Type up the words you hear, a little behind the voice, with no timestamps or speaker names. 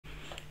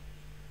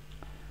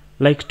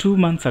Like 2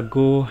 months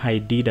ago, I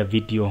did a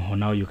video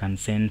on how you can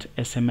send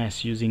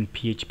SMS using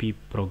PHP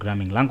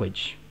programming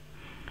language,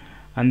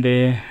 and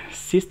the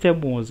system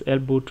was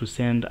able to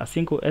send a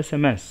single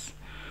SMS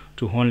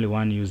to only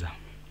one user.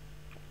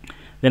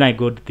 Then I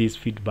got this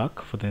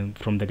feedback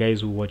from the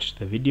guys who watched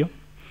the video.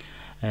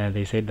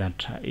 They said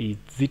that is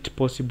it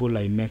possible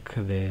I make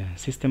the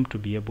system to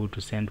be able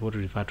to send what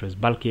we refer to as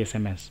bulky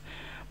SMS.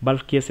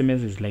 Bulky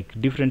SMS is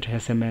like different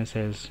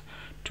SMSs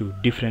to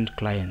different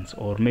clients,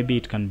 or maybe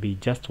it can be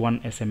just one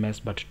SMS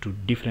but to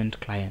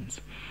different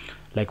clients.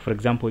 Like for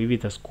example, if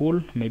it's a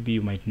school, maybe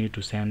you might need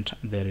to send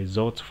the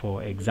results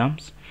for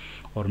exams,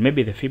 or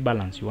maybe the fee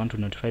balance, you want to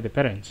notify the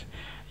parents.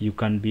 You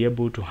can be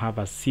able to have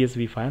a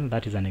CSV file,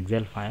 that is an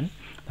Excel file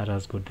that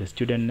has got the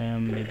student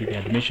name, maybe the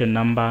admission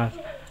number,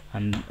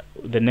 and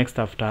the next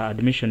after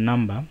admission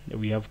number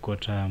we have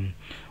got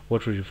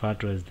what we refer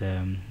to as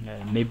the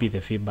maybe the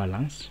fee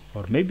balance,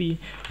 or maybe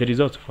the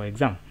results for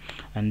exam,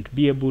 and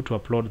be able to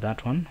upload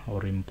that one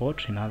or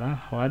import, in other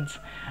words.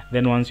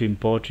 Then once you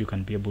import, you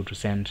can be able to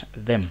send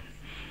them.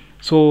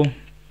 So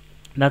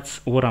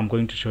that's what I'm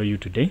going to show you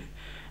today,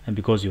 and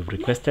because you've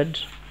requested,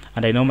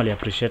 and I normally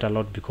appreciate a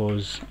lot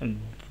because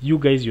you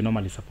guys, you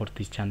normally support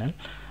this channel.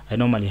 I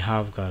normally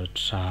have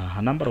got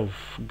a number of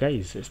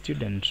guys,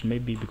 students,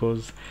 maybe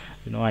because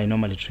you know I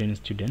normally train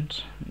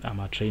students. I'm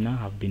a trainer.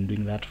 I've been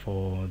doing that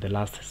for the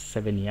last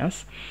 7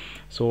 years.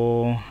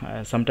 So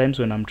sometimes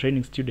when I'm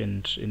training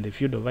students in the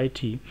field of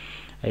IT,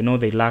 I know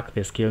they lack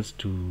the skills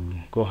to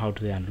go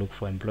out there and look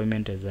for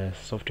employment as a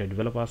software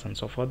developers and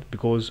so forth,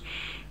 because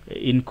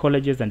in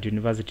colleges and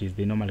universities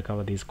they normally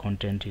cover this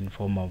content in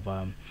form of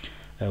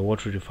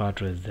what we refer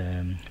to as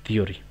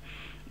theory.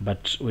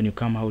 But when you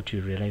come out,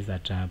 you realize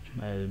that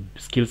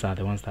skills are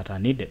the ones that are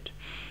needed.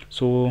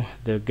 So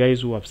the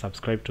guys who have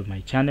subscribed to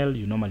my channel,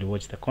 you normally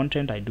watch the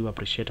content. I do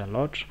appreciate a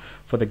lot.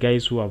 For the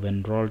guys who have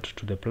enrolled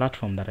to the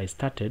platform that I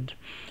started,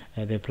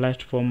 the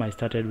platform I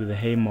started with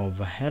the aim of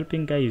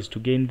helping guys to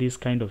gain this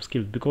kind of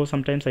skills, because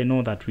sometimes I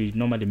know that we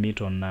normally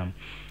meet on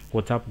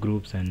WhatsApp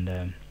groups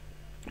and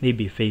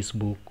maybe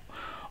Facebook,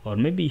 or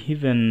maybe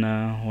even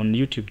on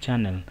YouTube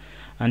channel,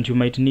 and you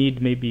might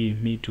need maybe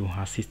me to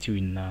assist you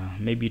in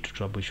maybe to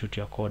troubleshoot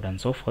your code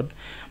and so forth.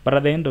 But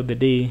at the end of the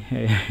day,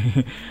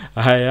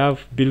 I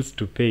have bills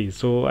to pay,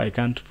 so I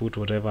can't put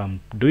whatever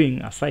I'm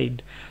doing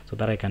aside so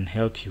that I can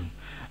help you.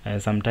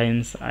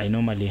 Sometimes I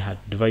normally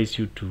advise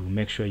you to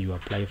make sure you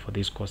apply for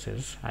these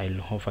courses.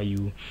 I'll offer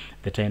you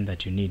the time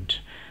that you need.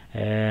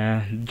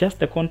 Just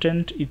the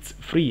content, it's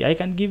free. I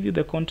can give you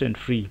the content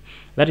free.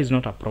 That is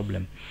not a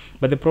problem.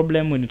 But the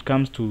problem when it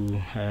comes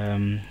to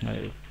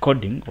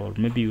coding, or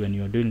maybe when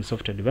you're doing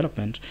software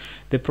development,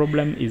 the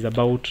problem is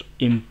about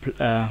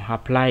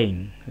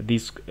applying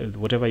this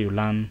whatever you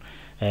learn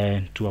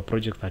to a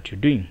project that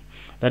you're doing.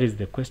 That is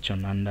the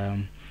question.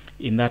 And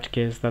in that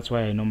case, that's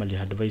why I normally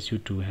advise you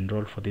to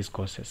enroll for these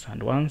courses.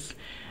 And once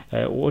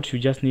what you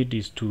just need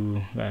is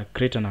to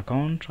create an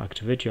account,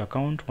 activate your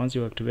account. Once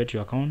you activate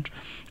your account,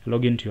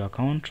 log into your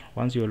account.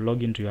 Once you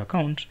log into your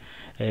account,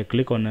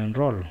 click on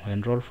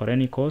enroll for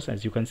any course.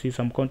 As you can see,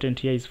 some content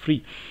here is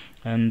free,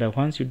 and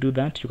once you do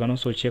that, you can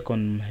also check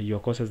on your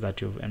courses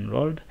that you've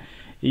enrolled.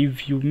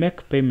 If you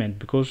make payment,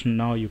 because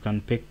now you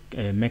can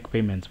make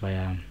payments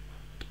via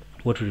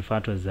what we refer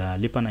to as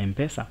Lipa na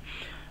M-Pesa,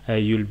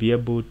 you'll be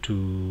able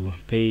to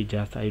pay.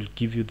 Just I'll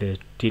give you the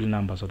till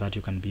number so that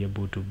you can be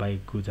able to buy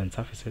goods and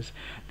services,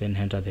 then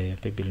enter the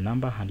pay bill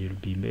number and you'll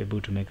be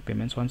able to make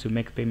payments. Once you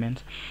make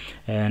payments,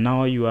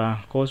 now your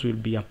course will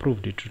be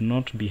approved. It will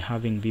not be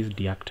having this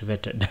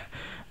deactivated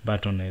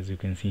button, as you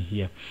can see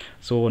here.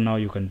 So now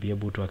you can be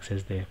able to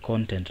access the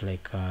content,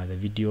 like the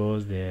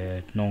videos,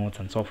 the notes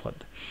and so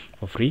forth,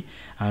 for free.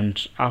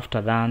 And after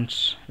that,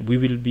 we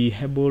will be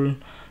able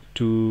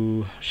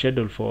to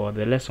schedule for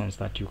the lessons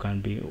that you can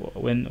be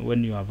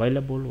when you are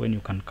available, when you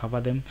can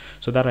cover them,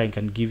 so that I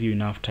can give you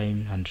enough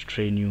time and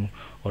train you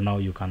on how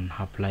you can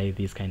apply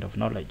this kind of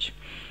knowledge.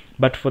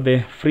 But for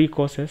the free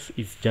courses,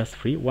 it's just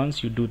free.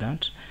 Once you do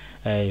that,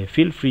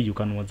 feel free, you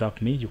can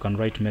WhatsApp me, you can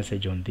write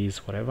message on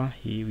this whatever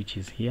here, which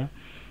is here,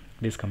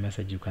 this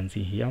message you can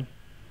see here.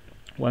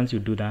 Once you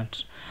do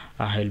that,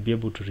 I'll be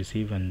able to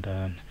receive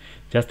and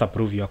just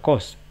approve your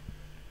course.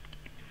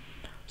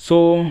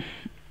 So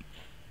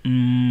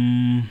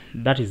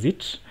that is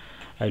it.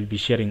 I'll be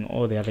sharing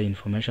all the other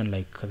information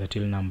like the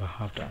till number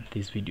after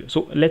this video.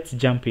 So let's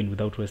jump in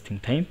without wasting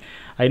time.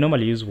 I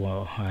normally use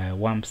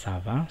WAMP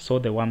server. So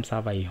the WAMP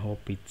server, I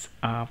hope it's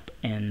up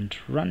and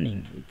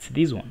running. It's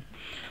this one.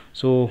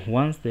 So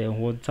once the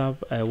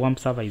WAMP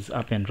server is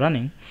up and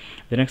running,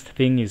 the next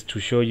thing is to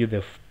show you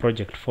the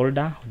project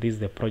folder. This is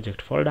the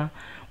project folder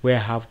where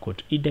I have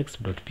got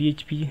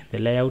index.php, the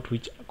layout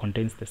which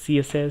contains the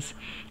CSS,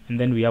 and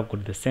then we have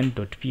got the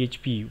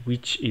send.php,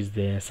 which is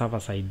the server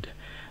side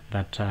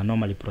that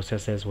normally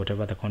processes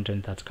whatever the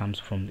content that comes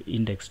from the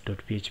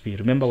index.php.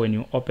 Remember, when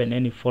you open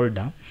any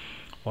folder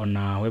on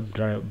a web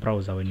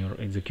browser when you're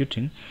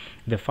executing,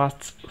 the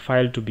first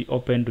file to be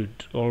opened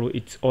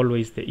it's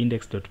always the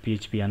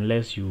index.php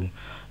unless you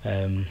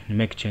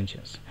make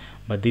changes,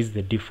 but this is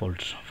the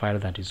default file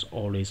that is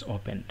always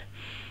opened.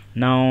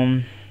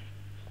 Now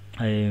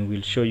I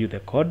will show you the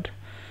code.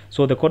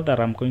 So the code that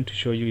I'm going to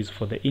show you is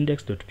for the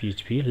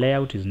index.php.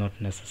 Layout is not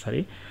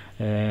necessary.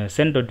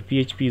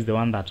 Send.php is the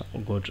one that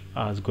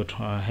has got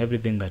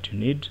everything that you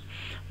need,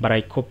 but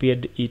I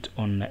copied it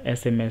on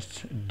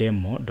SMS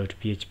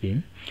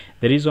demo.php.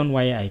 The reason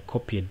why I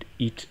copied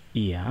it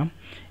here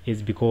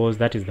is because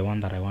that is the one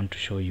that I want to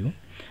show you.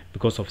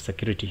 Because of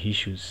security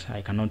issues,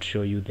 I cannot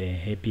show you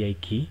the API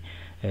key,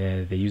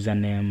 the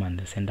username and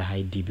the sender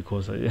ID,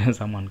 because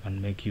someone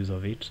can make use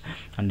of it,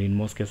 and in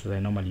most cases I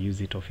normally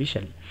use it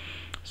officially,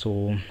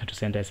 so to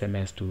send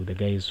SMS to the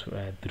guys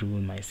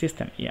through my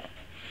system here.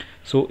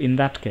 So in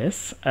that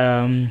case,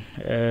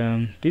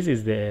 this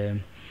is the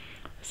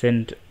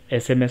send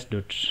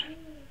sms.demo.php.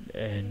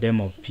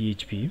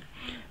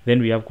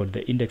 Then we have got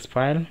the index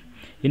file.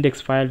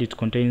 It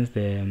contains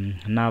the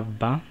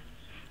navbar.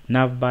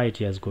 It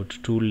has got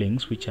two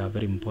links which are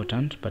very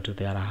important, but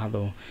there are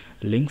other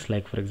links,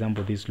 like for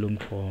example this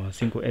link for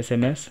single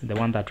SMS, the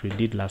one that we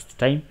did last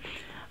time,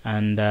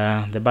 and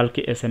the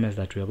bulky SMS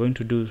that we are going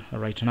to do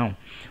right now.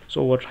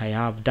 So what I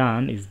have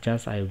done is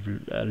just I've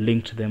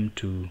linked them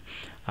to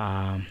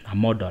a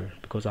model,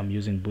 because I'm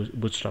using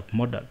Bootstrap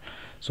model.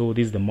 So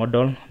this is the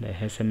model, the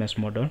SMS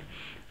model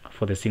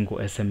for the single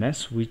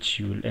SMS, which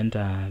you will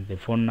enter the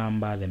phone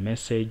number, the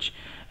message,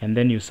 and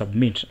then you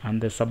submit.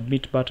 And the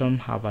submit button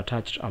have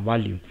attached a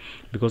value,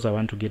 because I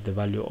want to get the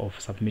value of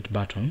submit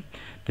button.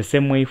 The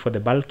same way for the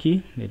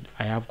bulky,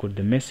 I have got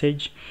the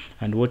message,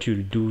 and what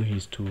you'll do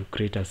is to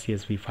create a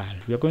CSV file.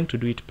 We are going to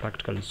do it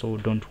practically, so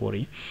don't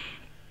worry.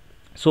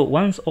 So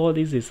once all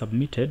this is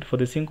submitted, for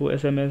the single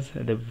SMS,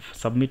 the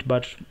submit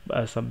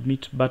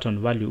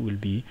button value will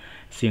be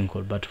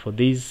single, but for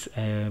this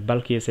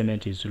bulky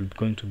SMS is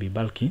going to be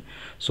bulky,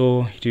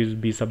 so it will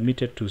be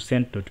submitted to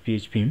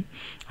send.php.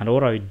 and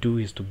what I do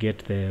is to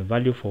get the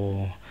value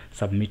for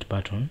submit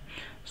button,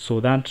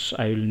 so that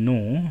I will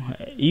know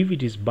if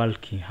it is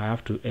bulky I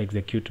have to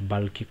execute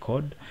bulky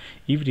code,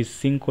 if it is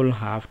single I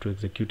have to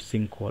execute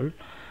single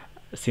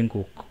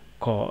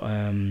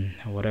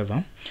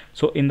whatever.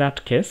 So in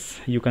that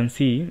case, you can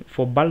see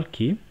for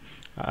bulky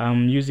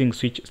I'm using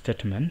switch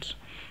statement,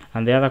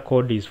 and the other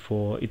code is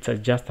for it's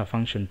just a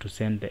function to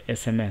send the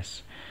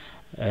SMS,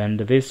 and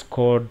this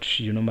code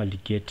you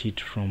normally get it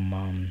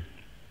from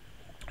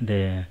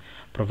the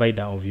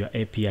provider of your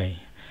API.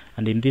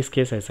 And in this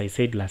case, as I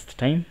said last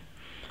time,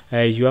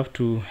 you have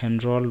to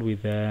enroll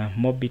with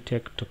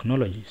Mobitech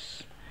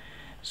Technologies.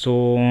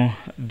 So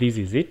this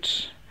is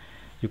it.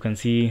 You can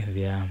see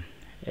their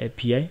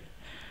API.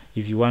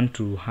 If you want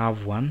to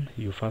have one,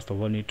 you first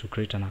of all need to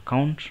create an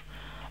account,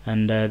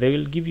 and they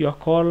will give you a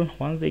call.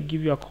 Once they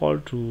give you a call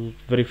to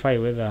verify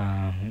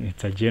whether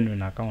it's a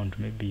genuine account,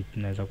 maybe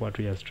it's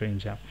a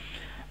stranger,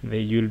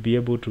 they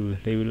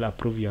will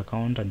approve your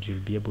account, and you'll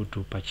be able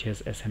to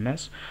purchase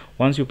SMS.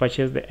 Once you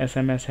purchase the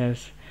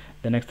SMSs,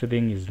 the next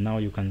thing is now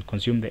you can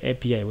consume the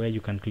API, where you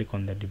can click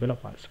on the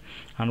developers.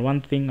 And one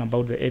thing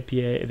about the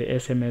API, the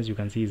SMS, you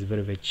can see is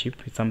very cheap.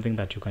 It's something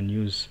that you can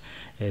use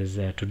as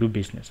to do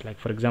business. Like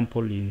for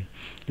example, if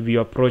you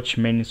approach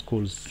many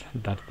schools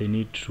that they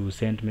need to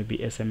send maybe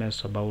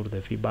SMS about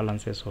the fee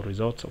balances or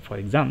results for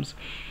exams,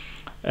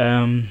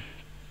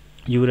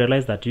 you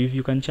realize that if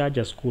you can charge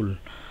a school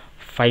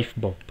 5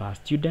 bob per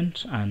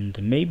student,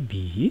 and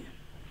maybe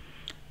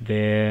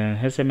the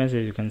SMS,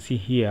 as you can see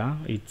here,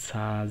 it's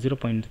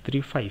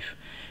 0.35,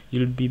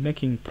 you'll be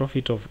making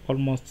profit of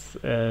almost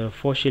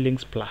 4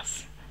 shillings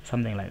plus,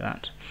 something like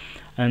that.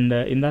 And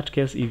in that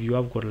case, if you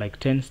have got like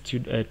 10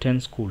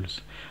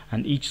 schools,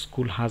 and each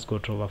school has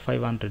got over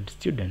 500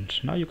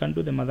 students, now you can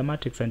do the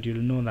mathematics, and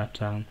you'll know that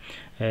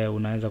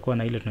unaweza kuwa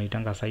na ile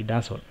tunaitanga side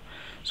hustle.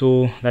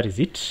 So that is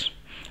it.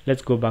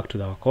 Let's go back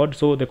to our code.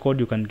 So the code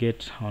you can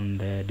get on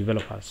the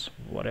developers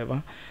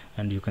whatever,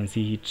 and you can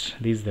see it.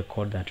 This is the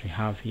code that we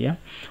have here.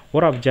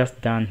 What I've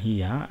just done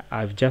here,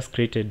 I've just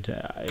created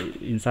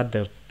insert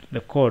the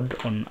code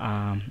on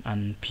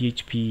an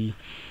PHP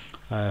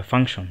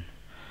function,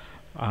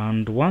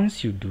 and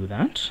once you do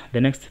that,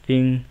 the next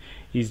thing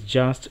is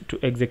just to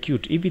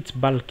execute. If it's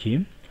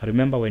bulky,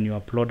 remember when you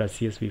upload a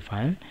CSV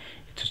file,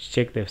 to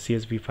check the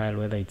CSV file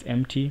whether it's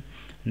empty.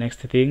 Next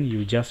thing,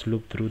 you just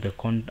look through the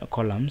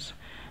columns,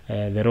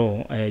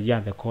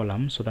 the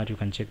column, so that you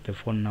can check the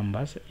phone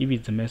numbers. If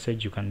it's a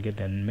message, you can get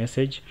the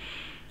message,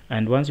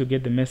 and once you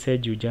get the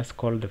message, you just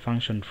call the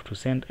function to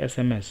send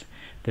SMS.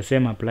 The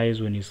same applies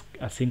when it's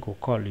a single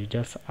call. You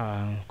just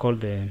call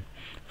the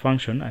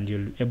function, and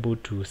you'll be able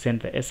to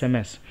send the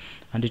SMS,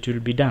 and it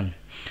will be done.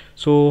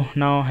 So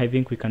now I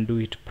think we can do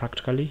it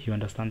practically. You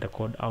understand the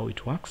code, how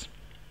it works.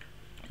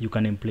 you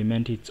can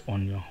implement it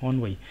on your own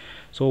way.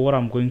 So what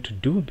I'm going to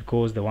do,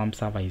 because the WAMP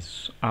server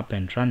is up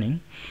and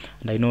running,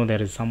 and I know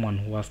there is someone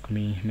who asked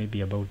me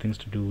maybe about things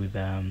to do with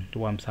the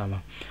WAMP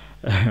server,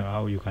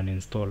 how you can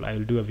install. I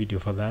will do a video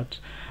for that,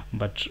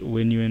 but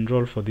when you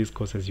enroll for these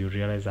courses, you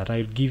realize that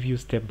I'll give you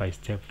step by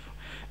step,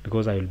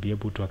 because I will be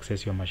able to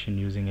access your machine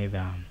using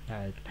either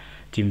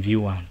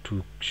TeamViewer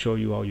to show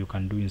you how you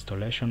can do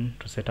installation,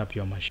 to set up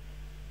your machine.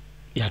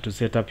 To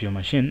set up your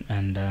machine,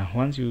 and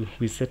once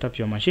we set up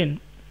your machine,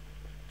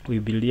 we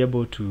will be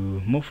able to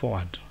move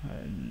forward.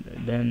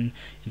 Then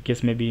in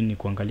case maybe ni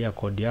kuangalia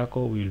code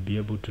yako, we will be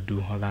able to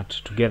do all that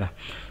together.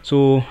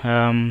 So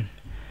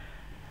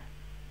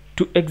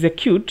to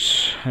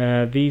execute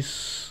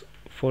this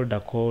folder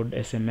called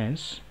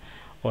SMS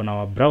on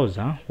our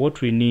browser,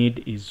 what we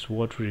need is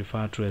what we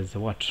refer to as the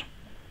what?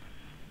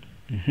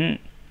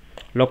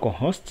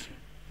 Localhost.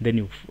 Then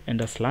you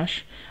enter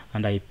slash,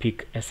 and I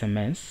pick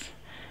SMS.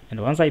 And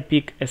once I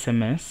pick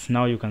SMS,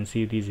 now you can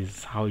see this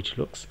is how it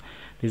looks.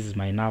 This is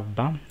my nav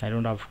bar. I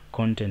don't have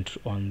content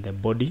on the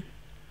body,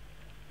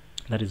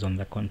 that is on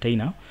the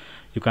container.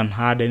 You can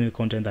add any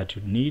content that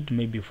you need,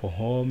 maybe for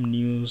home,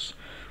 news,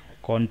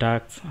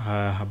 contacts,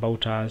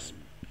 about us.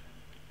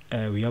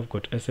 We have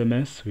got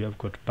SMS, we have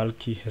got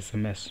bulky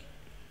SMS.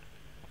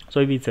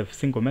 So if it's a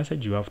single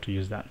message, you have to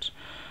use that.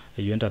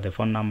 You enter the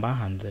phone number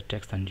and the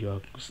text, and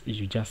you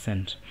just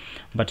send.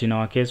 But in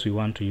our case, we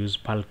want to use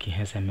bulky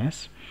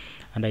SMS,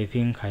 and I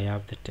think I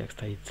have the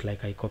text. It's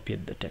like I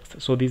copied the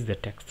text. So this is the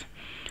text.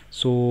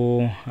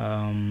 So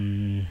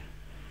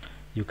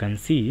you can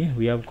see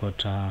we have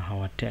got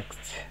our text,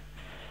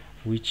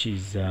 which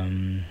is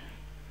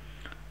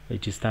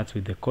it starts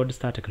with the Code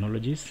Star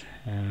Technologies,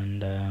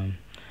 and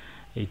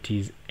it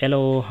is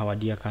hello our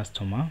dear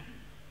customer.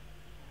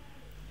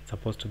 It's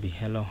supposed to be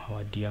hello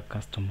our dear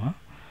customer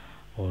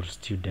or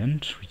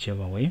student,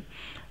 whichever way.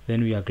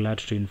 Then we are glad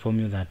to inform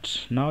you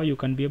that now you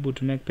can be able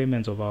to make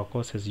payments of our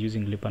courses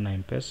using Lipa na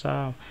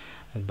M-Pesa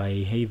by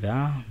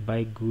either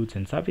buy goods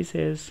and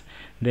services.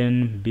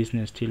 Then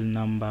business till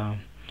number,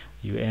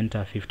 you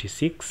enter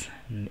 56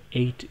 and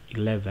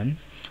 811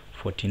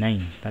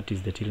 49. That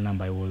is the till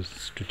number I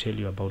was to tell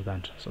you about,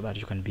 that so that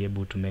you can be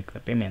able to make the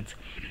payments.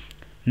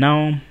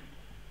 Now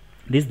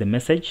this is the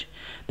message.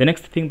 The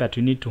next thing that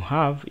you need to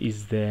have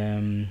is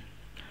the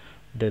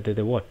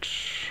what?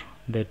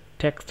 The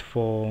text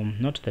for,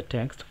 not the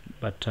text,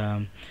 but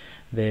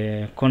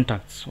the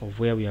contacts of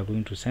where we are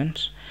going to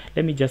send.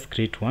 Let me just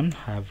create one.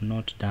 I have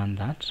not done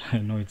that. I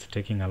know it's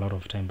taking a lot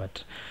of time,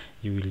 but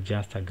you will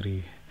just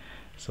agree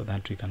so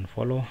that we can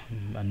follow,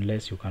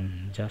 unless you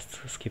can just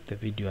skip the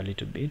video a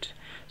little bit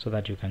so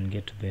that you can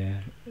get to the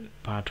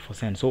part for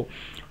send. So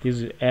this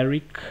is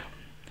Eric,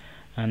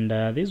 and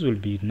these will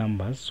be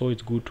numbers, so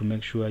it's good to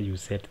make sure you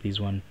set this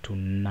one to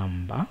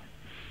number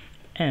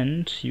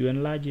and you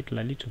enlarge it a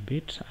little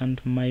bit.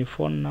 And my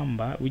phone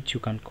number, which you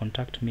can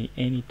contact me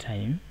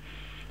anytime,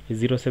 is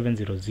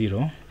 0700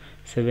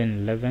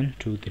 711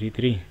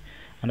 233,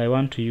 and I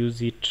want to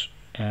use it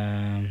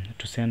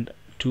to send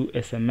 2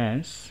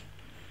 SMS,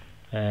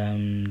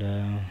 and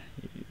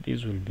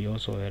this will be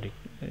also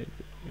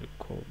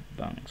Rico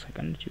Banks. I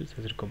cannot use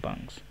Rico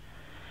Banks,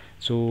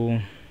 so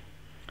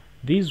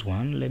this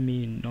one, let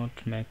me not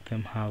make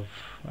them have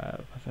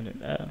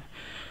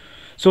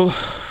so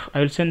I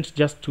will send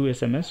just 2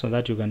 SMS so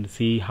that you can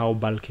see how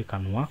bulky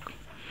can work.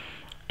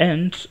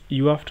 And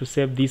you have to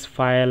save this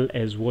file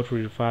as what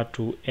we refer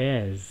to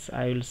as,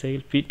 I will say,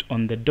 fit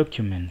on the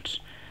document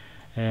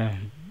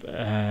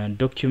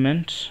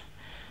document,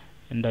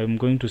 and I'm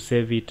going to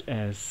save it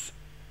as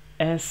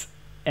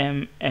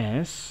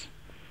SMS,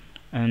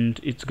 and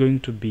it's going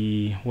to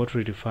be what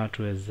we refer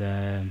to as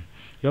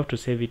you have to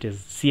save it as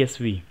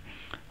CSV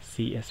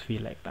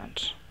like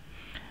that.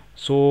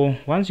 So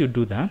once you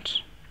do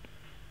that,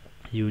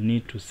 you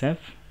need to save,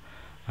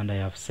 and I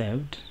have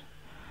saved,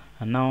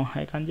 and now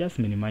I can just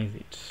minimize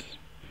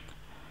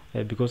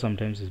it because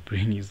sometimes it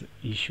brings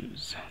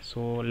issues.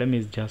 So let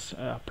me just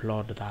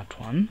upload that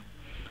one.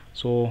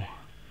 So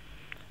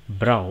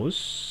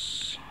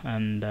browse,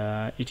 and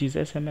it is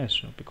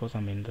SMS because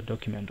I'm in the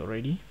document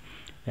already.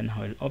 Then I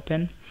will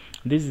open.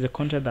 This is the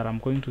content that I'm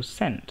going to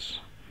send,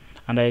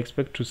 and I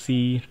expect to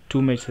see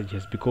 2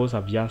 messages because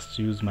I've just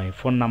used my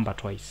phone number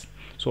twice.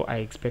 So I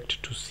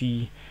expect to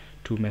see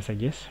 2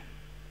 messages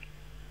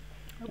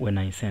when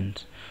I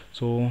send.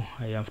 So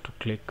I have to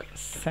click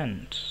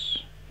send,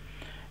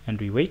 and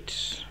we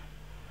wait.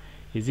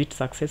 Is it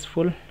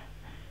successful?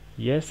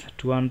 Yes,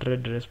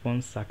 200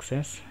 response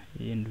success,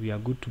 and we are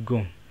good to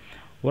go.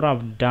 What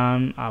I've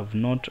done, I've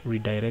not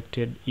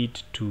redirected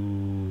it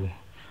to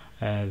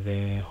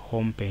the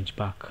home page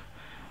back,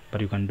 but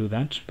you can do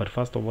that. But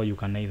first of all, you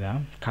can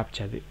either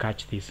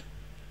catch this,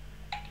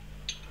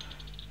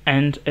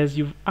 and as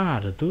you've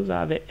added, those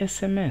are the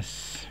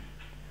SMS.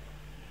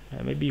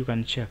 Maybe you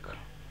can check.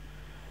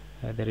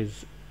 There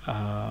is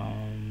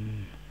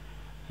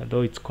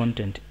though it's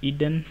content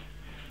hidden,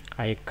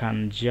 I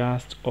can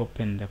just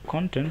open the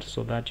content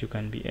so that you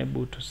can be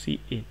able to see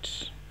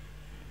it.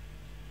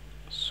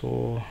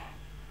 So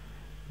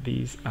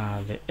these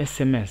are the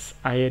SMS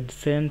I had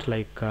sent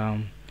like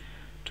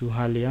 2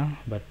 earlier,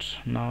 but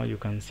now you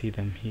can see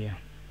them here,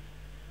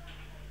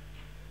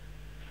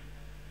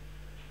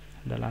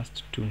 the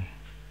last 2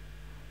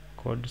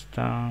 code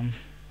star,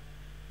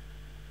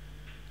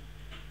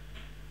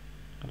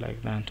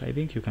 like that. I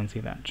think you can see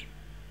that.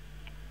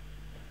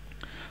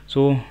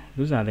 So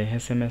those are the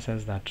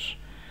SMSs that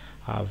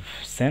I've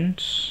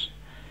sent,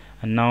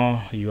 and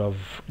now you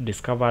have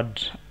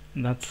discovered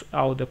that's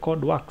how the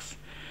code works.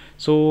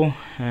 So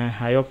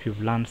I hope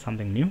you've learned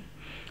something new.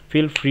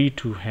 Feel free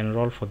to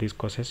enroll for these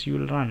courses you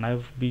will run.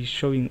 I'll be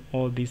showing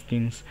all these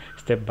things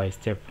step by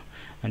step,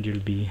 and you'll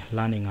be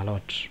learning a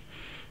lot.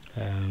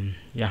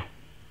 Yeah,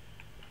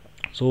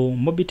 so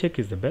Mobitech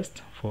is the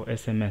best for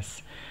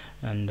SMS,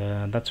 and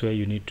that's where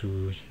you need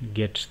to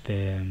get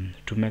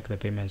to make the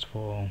payments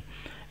for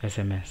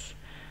SMS.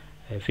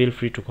 Feel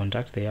free to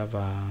contact. They have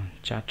a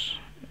chat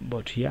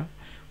bot here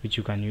which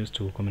you can use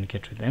to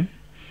communicate with them.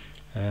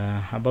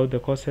 About the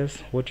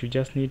courses, what you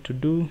just need to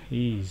do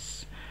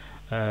is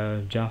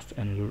just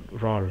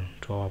enroll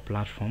to our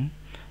platform.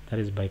 That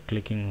is by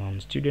clicking on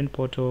student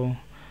portal,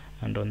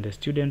 and on the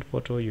student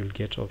portal you'll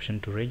get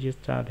option to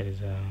register. There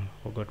is a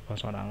forgot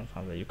password and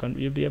something.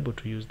 You'll be able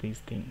to use this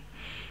thing,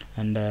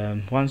 and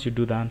once you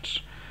do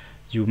that,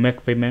 you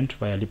make payment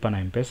via Lipa na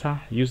M-Pesa.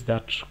 Use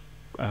that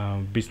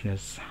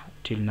business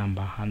till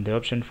number and the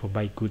option for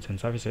buy goods and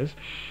services,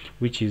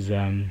 which is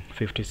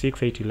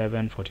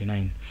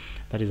 56811149.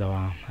 That is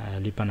our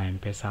Lipa na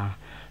M-Pesa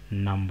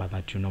number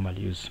that you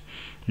normally use.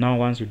 Now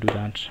once you do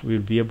that,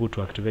 we'll be able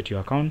to activate your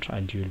account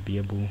and you'll be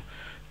able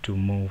to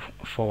move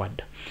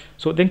forward.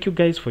 So thank you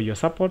guys for your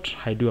support.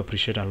 I do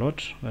appreciate a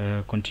lot.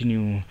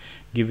 Continue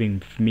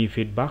giving me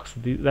feedbacks.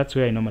 That's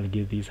where I normally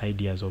give these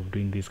ideas of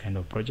doing this kind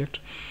of project.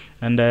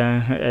 And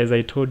as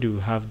I told you,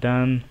 have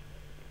done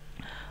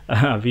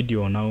a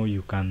video now.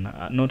 You can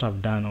not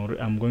have done, or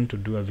I'm going to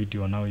do a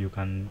video now. You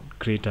can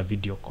create a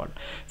video call.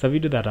 It's a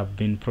video that I've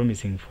been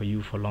promising for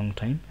you for a long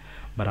time,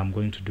 but I'm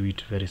going to do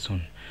it very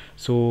soon.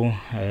 So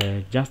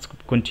just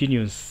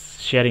continue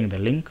sharing the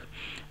link.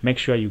 Make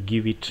sure you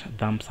give it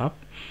thumbs up,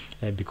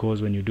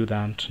 because when you do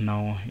that,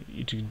 now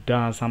it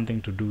does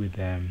something to do with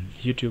the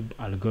YouTube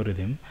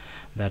algorithm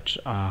that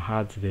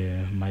adds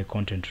my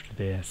content to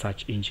the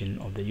search engine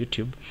of the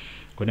YouTube.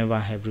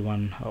 Whenever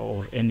everyone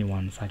or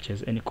anyone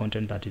searches any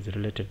content that is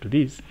related to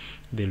this,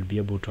 they'll be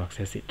able to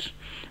access it,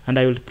 and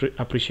I will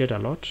appreciate a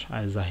lot.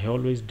 As I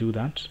always do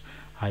that,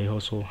 I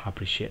also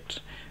appreciate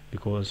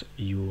because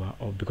you are,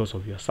 or because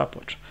of your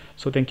support.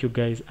 So thank you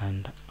guys,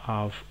 and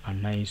have a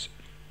nice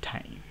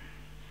time.